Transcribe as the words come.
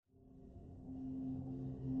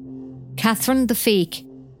Catherine the Fake,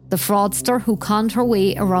 the fraudster who conned her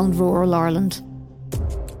way around rural Ireland.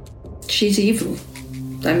 She's evil.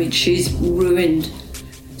 I mean, she's ruined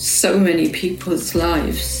so many people's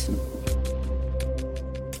lives.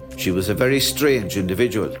 She was a very strange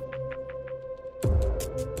individual.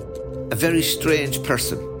 A very strange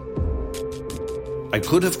person. I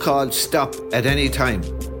could have called stop at any time,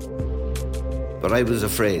 but I was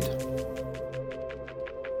afraid.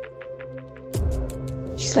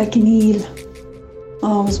 She's like an eel,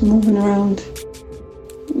 always moving around.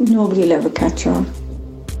 Nobody will ever catch her.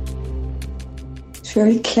 She's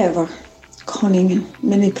very clever, cunning and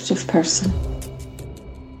manipulative person.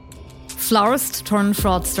 Florist turned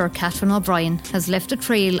fraudster Catherine O'Brien has left a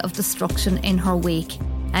trail of destruction in her wake,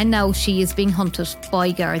 and now she is being hunted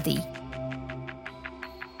by Gardaí.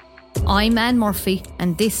 I'm Anne Murphy,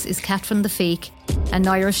 and this is Catherine the Fake, an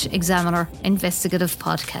Irish Examiner investigative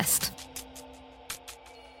podcast.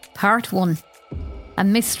 Part 1. A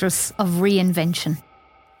Mistress of Reinvention.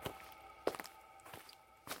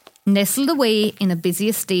 Nestled away in a busy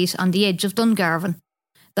estate on the edge of Dungarvan,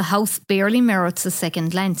 the house barely merits a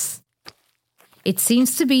second glance. It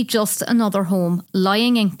seems to be just another home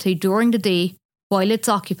lying empty during the day while its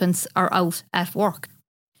occupants are out at work.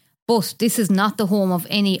 But this is not the home of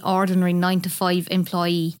any ordinary 9-to-5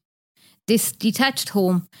 employee. This detached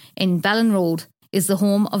home in Ballin Road is the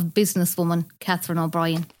home of businesswoman Catherine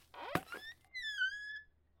O'Brien.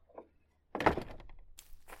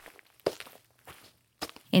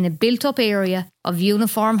 In a built-up area of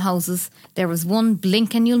uniform houses, there is one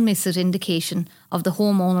blink-and-you'll-miss-it indication of the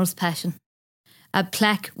homeowner's passion. A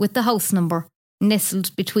plaque with the house number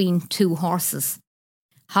nestled between two horses.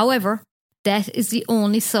 However, that is the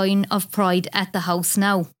only sign of pride at the house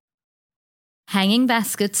now. Hanging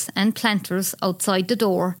baskets and planters outside the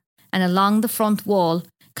door and along the front wall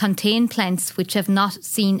contain plants which have not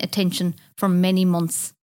seen attention for many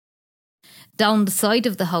months. Down the side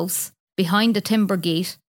of the house, behind the timber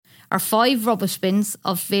gate, are 5 rubbish bins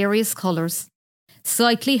of various colours,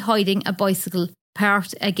 slightly hiding a bicycle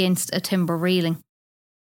parked against a timber railing.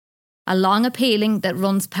 Along a paling that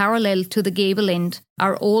runs parallel to the gable end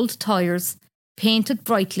are old tyres, painted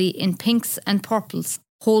brightly in pinks and purples,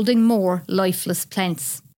 holding more lifeless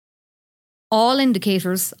plants. All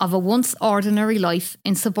indicators of a once ordinary life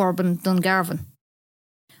in suburban Dungarvan.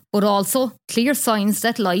 But also clear signs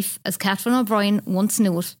that life, as Catherine O'Brien once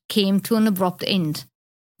knew it, came to an abrupt end.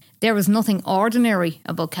 There is nothing ordinary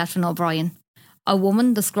about Catherine O'Brien, a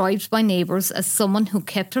woman described by neighbours as someone who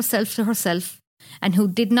kept herself to herself and who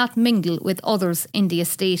did not mingle with others in the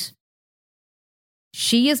estate.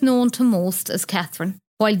 She is known to most as Catherine,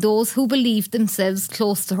 while those who believed themselves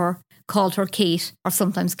close to her called her Kate or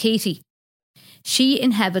sometimes Katie. She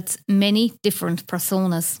inhabits many different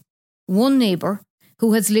personas. One neighbour,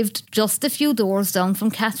 who has lived just a few doors down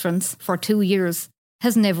from Catherine's for 2 years,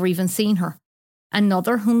 has never even seen her.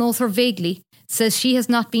 Another, who knows her vaguely, says she has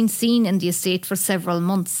not been seen in the estate for several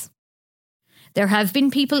months. There have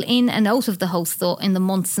been people in and out of the house, though, in the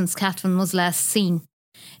months since Catherine was last seen.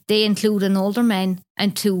 They include an older man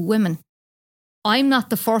and 2 women. I'm not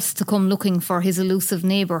the first to come looking for his elusive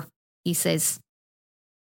neighbour, he says.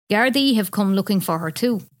 Gardaí have come looking for her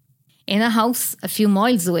too. In a house a few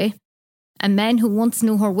miles away, a man who once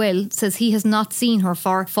knew her well says he has not seen her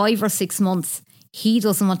for 5 or 6 months. He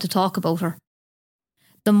doesn't want to talk about her.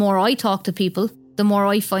 The more I talk to people, the more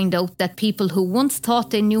I find out that people who once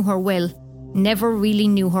thought they knew her well never really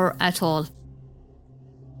knew her at all.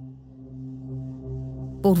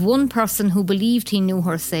 But one person who believed he knew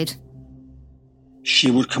her said,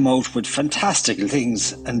 "She would come out with fantastical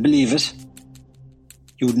things and believe it.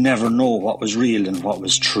 You would never know what was real and what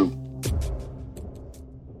was true."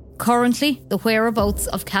 Currently, the whereabouts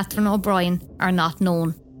of Catherine O'Brien are not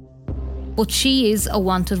known. But she is a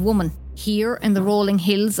wanted woman here in the rolling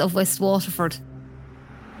hills of West Waterford.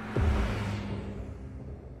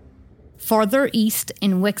 Further east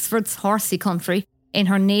in Wexford's horsey country, in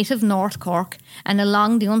her native North Cork and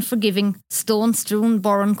along the unforgiving, stone-strewn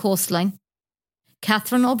Burren coastline,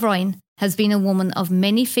 Catherine O'Brien has been a woman of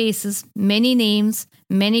many faces, many names,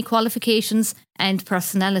 many qualifications and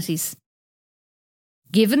personalities.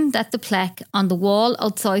 Given that the plaque on the wall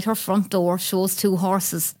outside her front door shows 2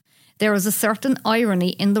 horses, there is a certain irony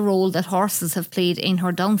in the role that horses have played in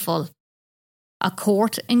her downfall. A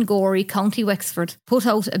court in Gorey, County Wexford, put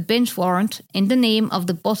out a bench warrant in the name of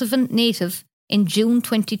the Buttevant native in June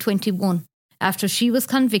 2021 after she was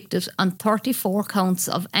convicted on 34 counts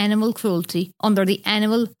of animal cruelty under the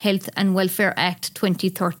Animal Health and Welfare Act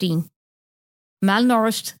 2013.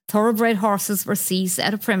 Malnourished, thoroughbred horses were seized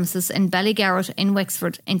at a premises in Ballygarrett in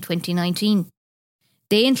Wexford in 2019.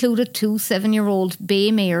 They included 2 7-year-old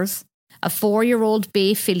bay mares, a 4-year-old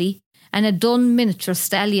bay filly, and a dun miniature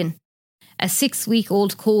stallion. A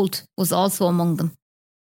 6-week-old colt was also among them.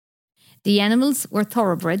 The animals were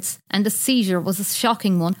thoroughbreds, and the seizure was a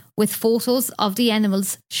shocking one, with photos of the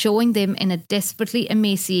animals showing them in a desperately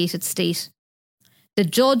emaciated state. The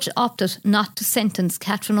judge opted not to sentence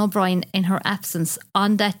Catherine O'Brien in her absence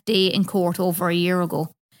on that day in court over a year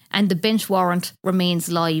ago, and the bench warrant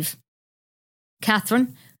remains live.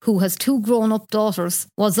 Catherine, who has 2 grown-up daughters,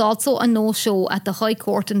 was also a no-show at the High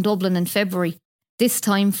Court in Dublin in February, this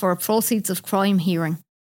time for a proceeds of crime hearing.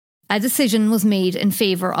 A decision was made in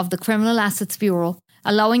favour of the Criminal Assets Bureau,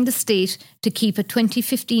 allowing the state to keep a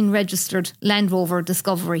 2015 registered Land Rover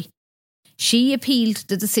Discovery. She appealed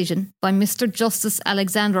the decision by Mr Justice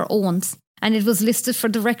Alexander Owens, and it was listed for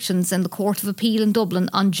directions in the Court of Appeal in Dublin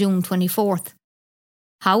on June 24th.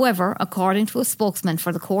 However, according to a spokesman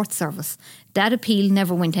for the court service, that appeal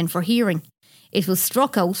never went in for hearing. It was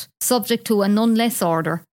struck out, subject to a nonetheless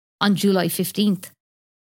order, on July 15th.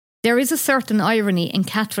 There is a certain irony in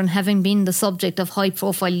Catherine having been the subject of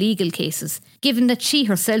high-profile legal cases, given that she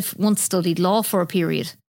herself once studied law for a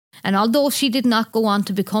period. And although she did not go on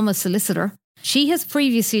to become a solicitor, she has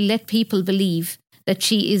previously let people believe that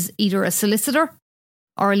she is either a solicitor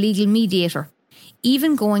or a legal mediator,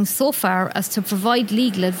 even going so far as to provide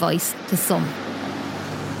legal advice to some.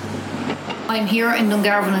 I'm here in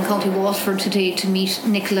Dungarvan in County Waterford today to meet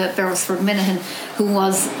Nicola Beresford Minahan, who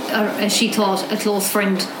was, as she thought, a close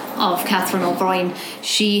friend of Catherine O'Brien.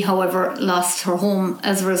 She, however, lost her home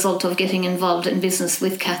as a result of getting involved in business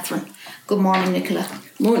with Catherine. Good morning, Nicola.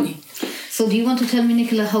 Morning. So do you want to tell me,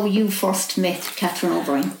 Nicola, how you first met Catherine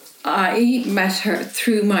O'Brien? I met her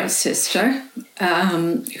through my sister,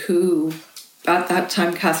 who at that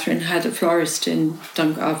time Catherine had a florist in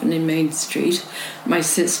Dungarvan in Main Street. My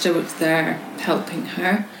sister was there helping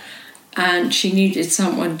her, and she needed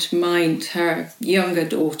someone to mind her younger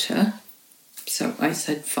daughter. So I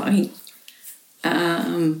said, fine.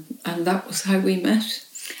 And that was how we met.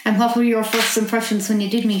 And what were your first impressions when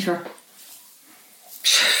you did meet her?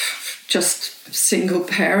 Just single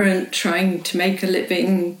parent, trying to make a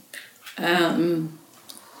living,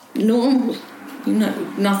 normal,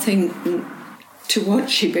 nothing to what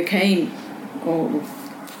she became or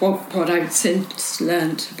what I've since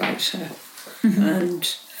learned about her. Mm-hmm.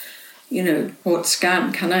 And, what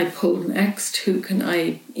scam can I pull next? Who can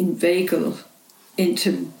I inveigle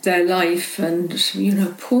into their life? And,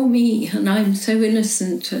 poor me, and I'm so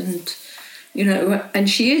innocent, and, and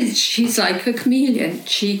she's like a chameleon.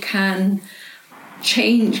 She can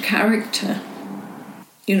change character,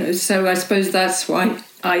 so I suppose that's why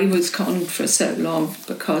I was conned for so long,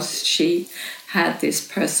 because she had this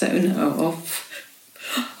persona of,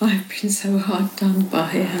 I've been so hard done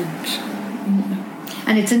by,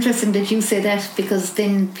 And it's interesting that you say that, because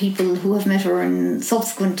then people who have met her in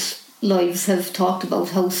subsequent lives have talked about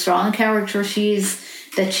how strong a character she is,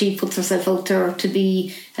 that she puts herself out there to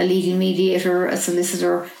be a legal mediator, a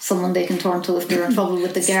solicitor, someone they can turn to if they're in trouble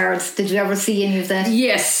with the guards. Did you ever see any of that?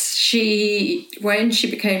 Yes, when she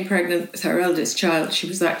became pregnant with her eldest child, she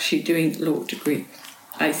was actually doing the law degree.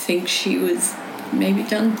 I think she was maybe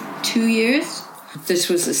done 2 years. This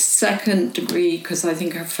was a second degree, because I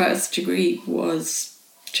think her first degree was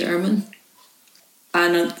German.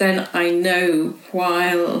 And then I know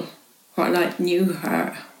while I knew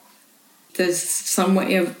her, there's some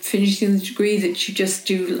way of finishing the degree that you just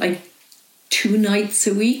do like 2 nights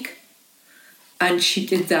a week. And she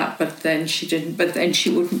did that, but then she didn't. But then she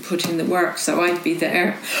wouldn't put in the work. So I'd be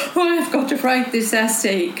there. I've got to write this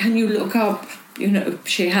essay. Can you look up?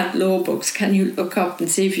 She had law books. Can you look up and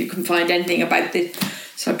see if you can find anything about this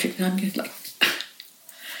subject? And I'm just like,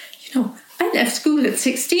 I left school at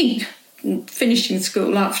 16, finishing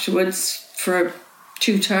school afterwards for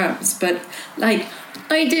 2 terms. But I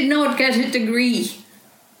did not get a degree.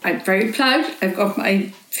 I'm very proud. I've got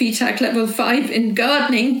my FETAC level 5 in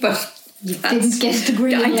gardening, but you didn't get a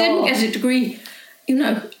degree. I didn't get a degree,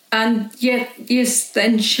 and yet, yes,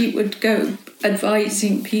 then she would go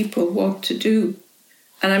advising people what to do.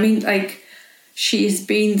 And I mean, she has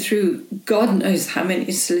been through God knows how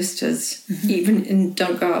many solicitors, even in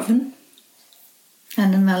Dungarvan.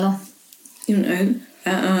 And in Mallow. I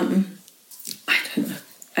don't know.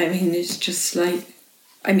 I mean, it's just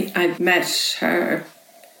I've met her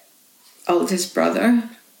oldest brother,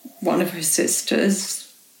 one of her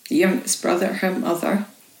sisters, the youngest brother, her mother.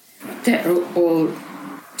 They're all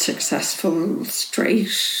successful, straight,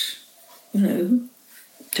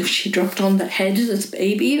 If she dropped on the head as a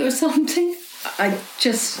baby or something. I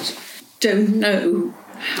just don't know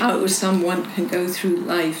how someone can go through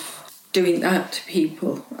life doing that to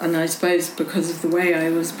people. And I suppose because of the way I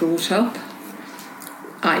was brought up,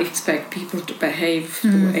 I expect people to behave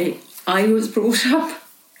the way I was brought up.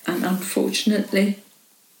 And unfortunately,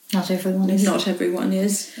 not everyone is. Not everyone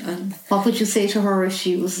is. And what would you say to her if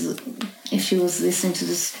she was listening to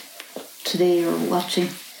this today or watching?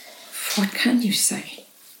 What can you say?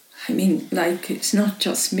 I mean, like, it's not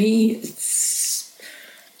just me, it's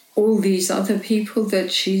all these other people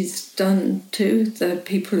that she's done to, the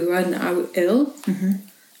people who are now ill,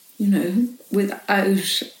 you know,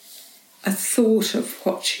 without a thought of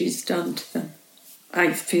what she's done to them.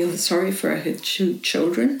 I feel sorry for her two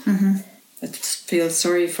children. I feel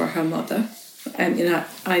sorry for her mother. I mean,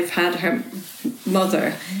 I've had her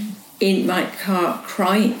mother in my car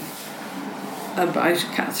crying about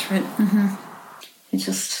Catherine.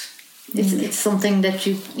 It's something that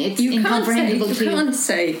it's incomprehensible to you. You can't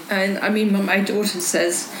say. And I mean, my daughter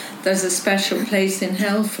says there's a special place in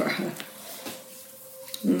hell for her.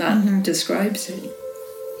 And that describes it.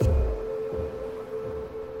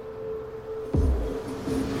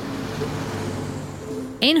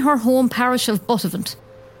 In her home parish of Buttevant,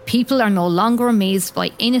 people are no longer amazed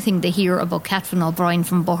by anything they hear about Catherine O'Brien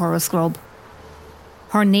from Bohara-Scrub.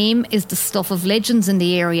 Her name is the stuff of legends in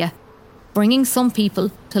the area, bringing some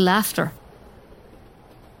people to laughter.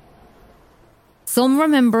 Some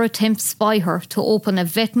remember attempts by her to open a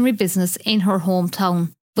veterinary business in her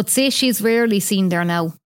hometown, but say she is rarely seen there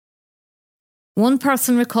now. One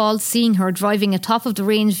person recalled seeing her driving a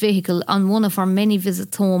top-of-the-range vehicle on one of her many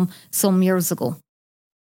visits home some years ago.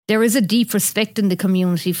 There is a deep respect in the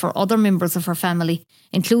community for other members of her family,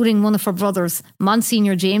 including one of her brothers,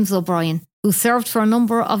 Monsignor James O'Brien, who served for a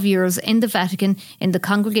number of years in the Vatican in the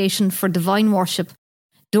Congregation for Divine Worship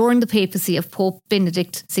during the papacy of Pope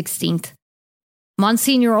Benedict XVI.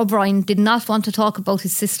 Monsignor O'Brien did not want to talk about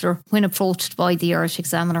his sister when approached by the Irish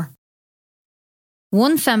Examiner.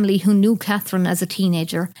 One family who knew Catherine as a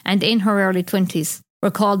teenager and in her early 20s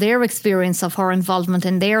recall their experience of her involvement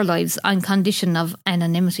in their lives on condition of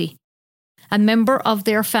anonymity. A member of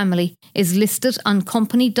their family is listed on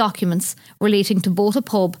company documents relating to both a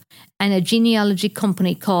pub and a genealogy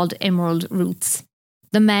company called Emerald Roots.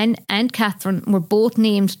 The man and Catherine were both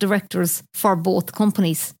named directors for both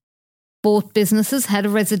companies. Both businesses had a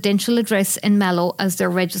residential address in Mallow as their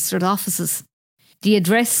registered offices. The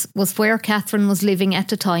address was where Catherine was living at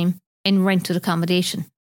the time, in rented accommodation.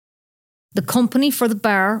 The company for the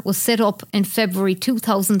bar was set up in February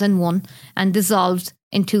 2001 and dissolved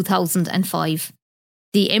in 2005.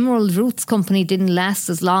 The Emerald Roots company didn't last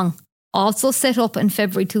as long. Also set up in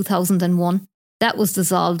February 2001, that was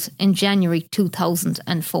dissolved in January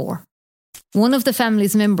 2004. One of the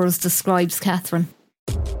family's members describes Catherine.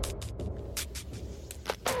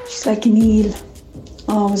 She's like an eel,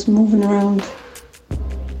 always moving around.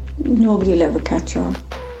 Nobody will ever catch her.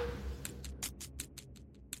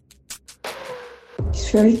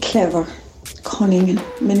 She's very clever, cunning and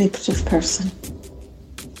manipulative person.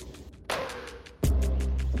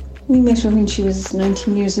 We met her when she was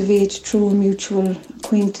 19 years of age through a mutual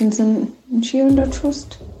acquaintance and she earned our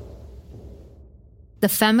trust. The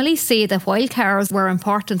family say that while cars were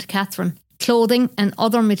important to Catherine, clothing and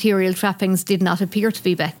other material trappings did not appear to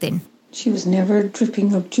be back then. She was never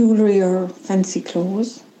dripping up jewellery or fancy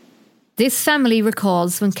clothes. This family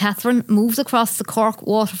recalls when Catherine moved across the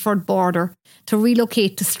Cork-Waterford border to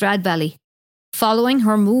relocate to Stradbally. Following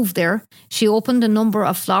her move there, she opened a number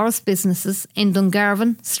of florist businesses in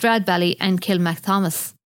Dungarvan, Stradbally and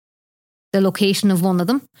Kilmacthomas. The location of one of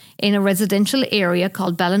them, in a residential area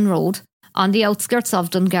called Ballin Road, on the outskirts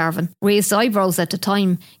of Dungarvan, raised eyebrows at the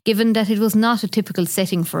time, given that it was not a typical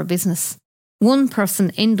setting for a business. One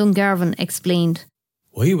person in Dungarvan explained,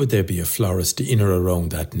 "Why would there be a florist in or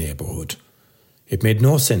around that neighbourhood? It made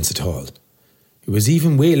no sense at all. It was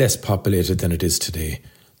even way less populated than it is today.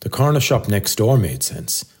 The corner shop next door made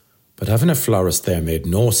sense, but having a florist there made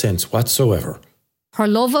no sense whatsoever." Her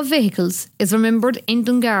love of vehicles is remembered in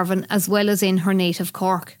Dungarvan as well as in her native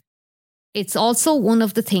Cork. It's also one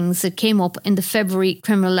of the things that came up in the February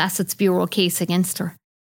Criminal Assets Bureau case against her.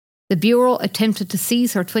 The Bureau attempted to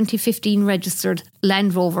seize her 2015 registered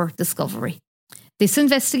Land Rover Discovery. This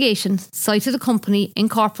investigation cited a company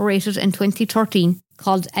incorporated in 2013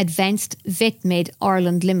 called Advanced VetMed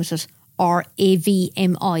Ireland Limited, or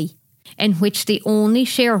AVMI, in which the only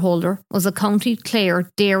shareholder was a County Clare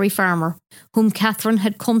dairy farmer whom Catherine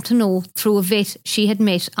had come to know through a vet she had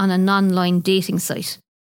met on an online dating site.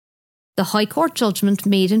 The High Court judgment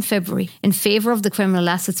made in February in favour of the Criminal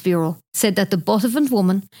Assets Bureau said that the Buttevant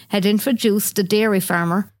woman had introduced the dairy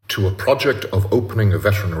farmer to a project of opening a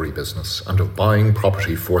veterinary business and of buying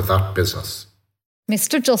property for that business.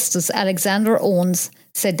 Mr. Justice Alexander Owens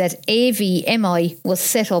said that AVMI was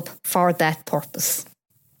set up for that purpose.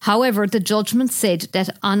 However, the judgment said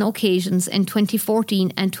that on occasions in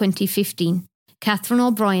 2014 and 2015, Catherine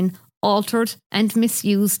O'Brien altered and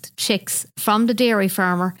misused cheques from the dairy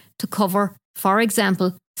farmer to cover, for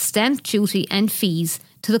example, stamp duty and fees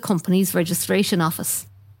to the company's registration office.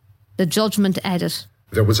 The judgment added,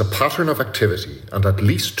 "There was a pattern of activity, and at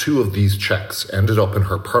least 2 of these cheques ended up in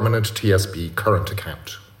her permanent TSB current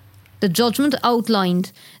account." The judgment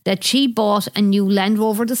outlined that she bought a new Land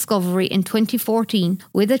Rover Discovery in 2014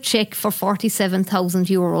 with a cheque for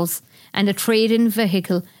 €47,000 and a trade-in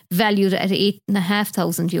vehicle valued at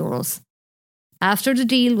 €8,500. After the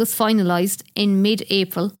deal was finalised in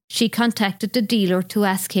mid-April, she contacted the dealer to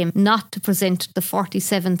ask him not to present the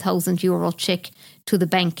 €47,000 cheque to the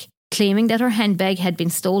bank, claiming that her handbag had been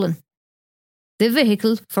stolen. The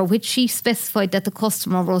vehicle, for which she specified that the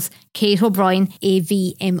customer was Kate O'Brien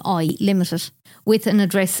AVMI Limited, with an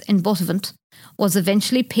address in Buttevant, was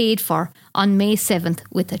eventually paid for on May 7th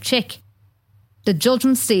with a cheque. The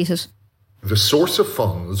judgment stated, "The source of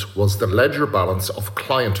funds was the ledger balance of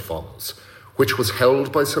client funds, which was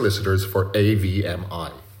held by solicitors for AVMI."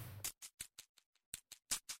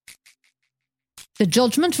 The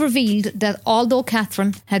judgment revealed that although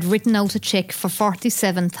Catherine had written out a cheque for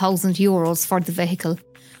 €47,000 for the vehicle,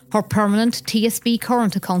 her permanent TSB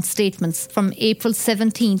current account statements from April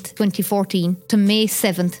 17th, 2014 to May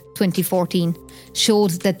 7th, 2014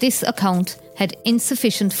 showed that this account had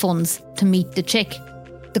insufficient funds to meet the cheque.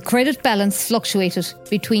 The credit balance fluctuated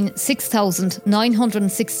between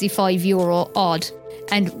 €6,965 odd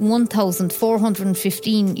and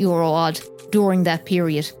 €1,415 odd during that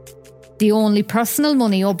period. The only personal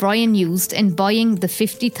money O'Brien used in buying the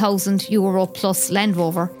 €50,000 plus Land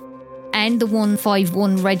Rover and the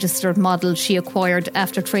 151 registered model she acquired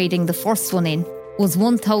after trading the first one in was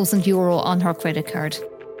 €1,000 on her credit card.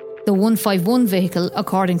 The 151 vehicle,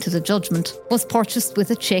 according to the judgment, was purchased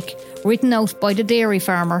with a cheque written out by the dairy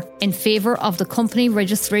farmer in favour of the company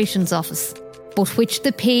registrations office, but which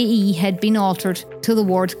the payee had been altered to the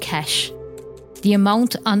word cash. The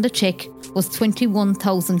amount on the cheque was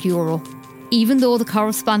 €21,000, even though the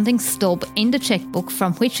corresponding stub in the chequebook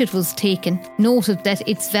from which it was taken noted that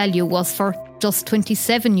its value was for just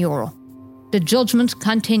 €27. The judgment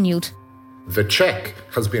continued, "The cheque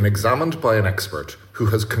has been examined by an expert who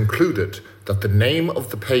has concluded that the name of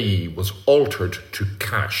the payee was altered to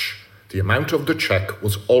cash. The amount of the cheque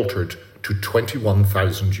was altered to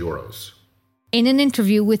 €21,000. In an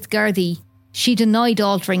interview with Gardaí, she denied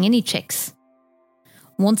altering any cheques.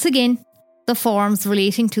 Once again, the forms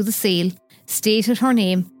relating to the sale stated her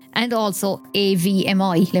name and also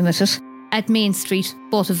AVMI Limited at Main Street,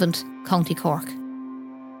 Buttevant, County Cork.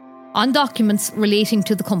 On documents relating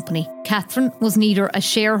to the company, Catherine was neither a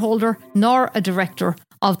shareholder nor a director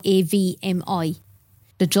of AVMI.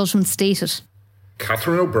 The judgment stated,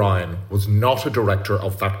 "Catherine O'Brien was not a director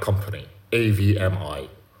of that company, AVMI,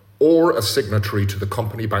 or a signatory to the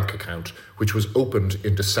company bank account which was opened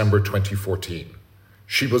in December 2014.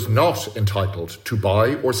 She was not entitled to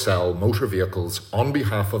buy or sell motor vehicles on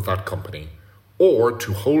behalf of that company, or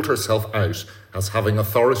to hold herself out as having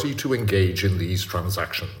authority to engage in these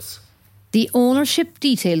transactions." The ownership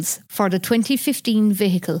details for the 2015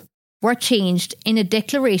 vehicle were changed in a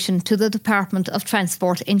declaration to the Department of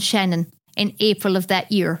Transport in Shannon in April of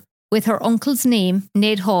that year, with her uncle's name,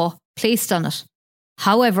 Ned Haw, placed on it.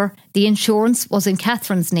 However, the insurance was in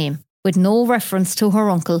Catherine's name, with no reference to her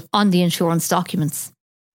uncle on the insurance documents.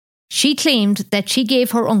 She claimed that she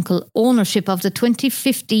gave her uncle ownership of the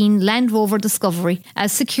 2015 Land Rover Discovery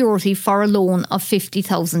as security for a loan of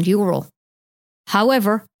 €50,000.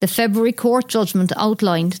 However, the February court judgment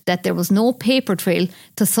outlined that there was no paper trail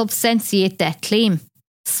to substantiate that claim.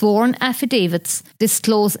 Sworn affidavits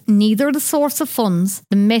disclose neither the source of funds,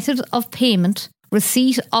 the method of payment,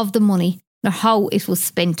 receipt of the money, nor how it was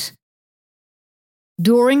spent.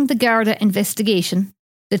 During the Garda investigation,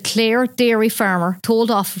 the Clare dairy farmer told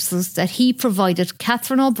officers that he provided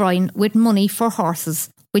Catherine O'Brien with money for horses,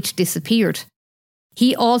 which disappeared.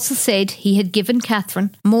 He also said he had given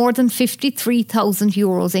Catherine more than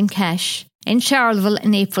 €53,000 in cash in Charleville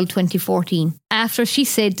in April 2014, after she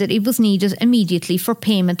said that it was needed immediately for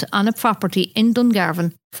payment on a property in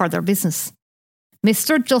Dungarvan for their business.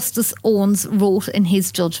 Mr. Justice Owens wrote in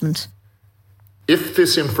his judgment, "If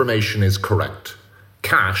this information is correct,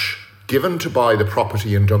 cash given to buy the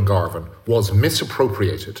property in Dungarvan was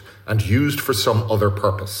misappropriated and used for some other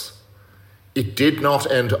purpose. It did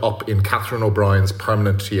not end up in Catherine O'Brien's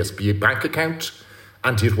permanent TSB bank account,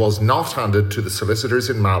 and it was not handed to the solicitors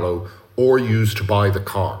in Mallow or used to buy the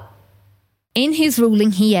car. In his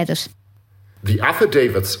ruling, he added, "The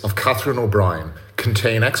affidavits of Catherine O'Brien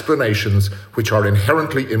contain explanations which are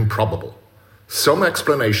inherently improbable. Some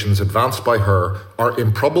explanations advanced by her are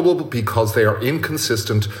improbable because they are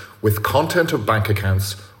inconsistent with content of bank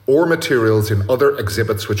accounts or materials in other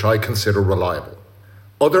exhibits which I consider reliable.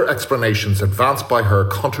 Other explanations advanced by her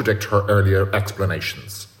contradict her earlier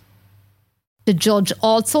explanations." The judge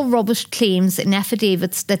also rubbished claims in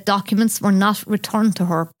affidavits that documents were not returned to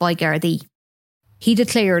her by Gardaí. He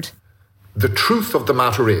declared, "The truth of the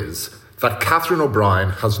matter is that Catherine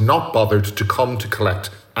O'Brien has not bothered to come to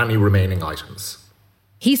collect any remaining items."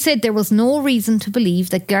 He said there was no reason to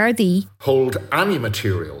believe that Gardaí hold any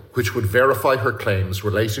material which would verify her claims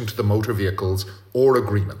relating to the motor vehicles or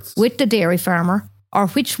agreements with the dairy farmer or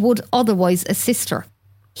which would otherwise assist her.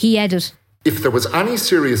 He added, "If there was any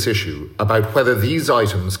serious issue about whether these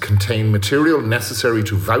items contain material necessary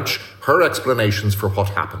to vouch her explanations for what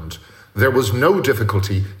happened, there was no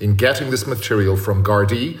difficulty in getting this material from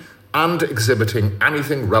Gardaí and exhibiting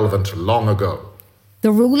anything relevant long ago."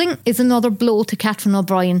 The ruling is another blow to Catherine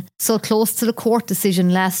O'Brien, so close to the court decision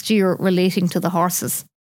last year relating to the horses.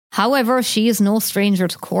 However, she is no stranger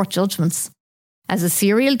to court judgments. As a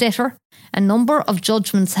serial debtor, a number of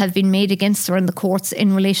judgments have been made against her in the courts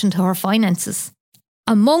in relation to her finances.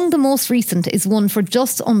 Among the most recent is one for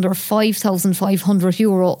just under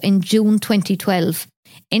 €5,500 in June 2012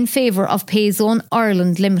 in favour of Payzone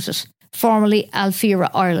Ireland Limited, formerly Alfira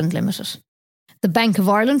Ireland Limited. The Bank of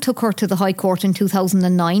Ireland took her to the High Court in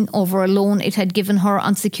 2009 over a loan it had given her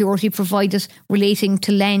on security provided relating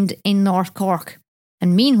to land in North Cork.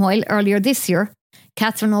 And meanwhile, earlier this year,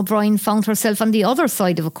 Catherine O'Brien found herself on the other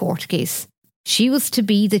side of a court case. She was to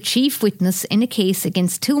be the chief witness in a case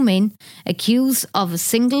against two men accused of a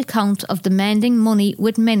single count of demanding money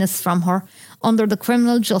with menace from her under the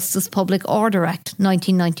Criminal Justice Public Order Act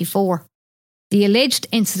 1994. The alleged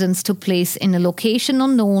incidents took place in a location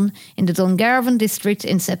unknown in the Dungarvan district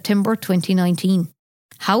in September 2019.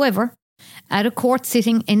 However, at a court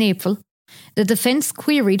sitting in April, the defence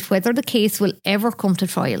queried whether the case will ever come to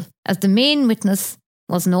trial, as the main witness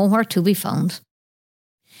was nowhere to be found.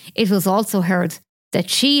 It was also heard that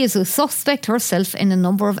she is a suspect herself in a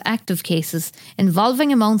number of active cases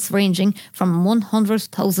involving amounts ranging from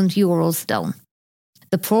 €100,000 down.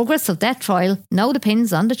 The progress of that trial now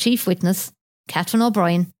depends on the chief witness, Catherine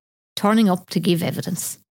O'Brien, turning up to give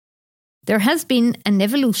evidence. There has been an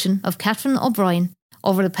evolution of Catherine O'Brien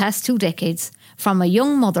over the past 2 decades, from a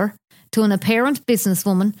young mother to an apparent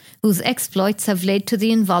businesswoman whose exploits have led to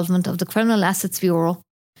the involvement of the Criminal Assets Bureau,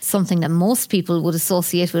 something that most people would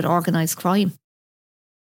associate with organised crime.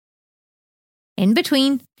 In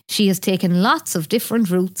between, she has taken lots of different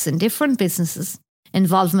routes in different businesses,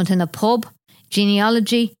 involvement in a pub,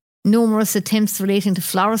 genealogy, numerous attempts relating to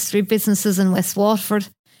floristry businesses in West Waterford,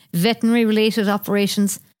 veterinary-related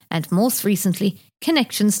operations, and most recently,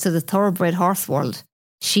 connections to the thoroughbred horse world.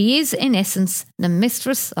 She is, in essence, the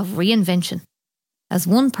mistress of reinvention. As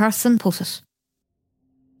one person put it,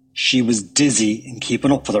 she was dizzy in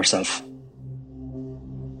keeping up with herself.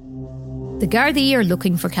 The Gardaí are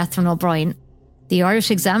looking for Catherine O'Brien. The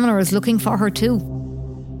Irish Examiner is looking for her too.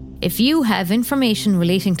 If you have information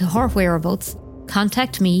relating to her whereabouts,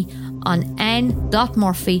 contact me on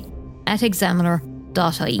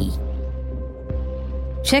ann.murphy@examiner.ie.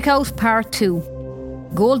 Check out part 2,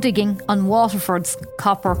 Gold Digging on Waterford's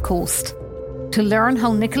Copper Coast, to learn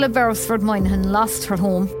how Nicola Beresford Moynihan lost her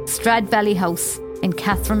home, Stradbally House, in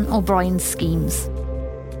Catherine O'Brien's schemes.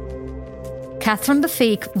 Catherine the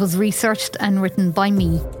Fake was researched and written by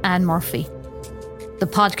me, Anne Murphy. The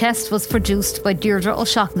podcast was produced by Deirdre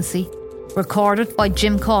O'Shaughnessy, recorded by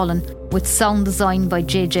Jim Collin, with sound design by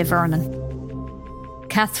JJ Vernon.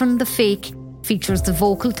 Catherine the Fake features the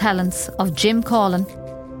vocal talents of Jim Collin,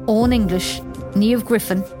 Owen English, Niamh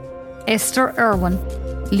Griffin, Esther Irwin,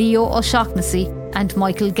 Leo O'Shaughnessy and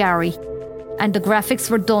Michael Gary, and the graphics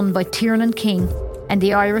were done by Tiernan King and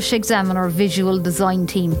the Irish Examiner visual design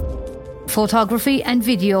team. Photography and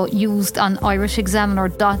video used on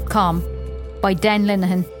irishexaminer.com by Dan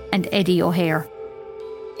Linehan and Eddie O'Hare.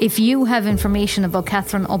 If you have information about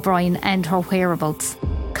Catherine O'Brien and her whereabouts,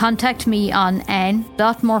 contact me on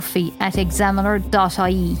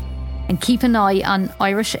ann.murphy@examiner.ie and keep an eye on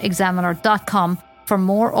irishexaminer.com for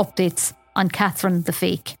more updates on Catherine the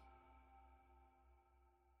Fake.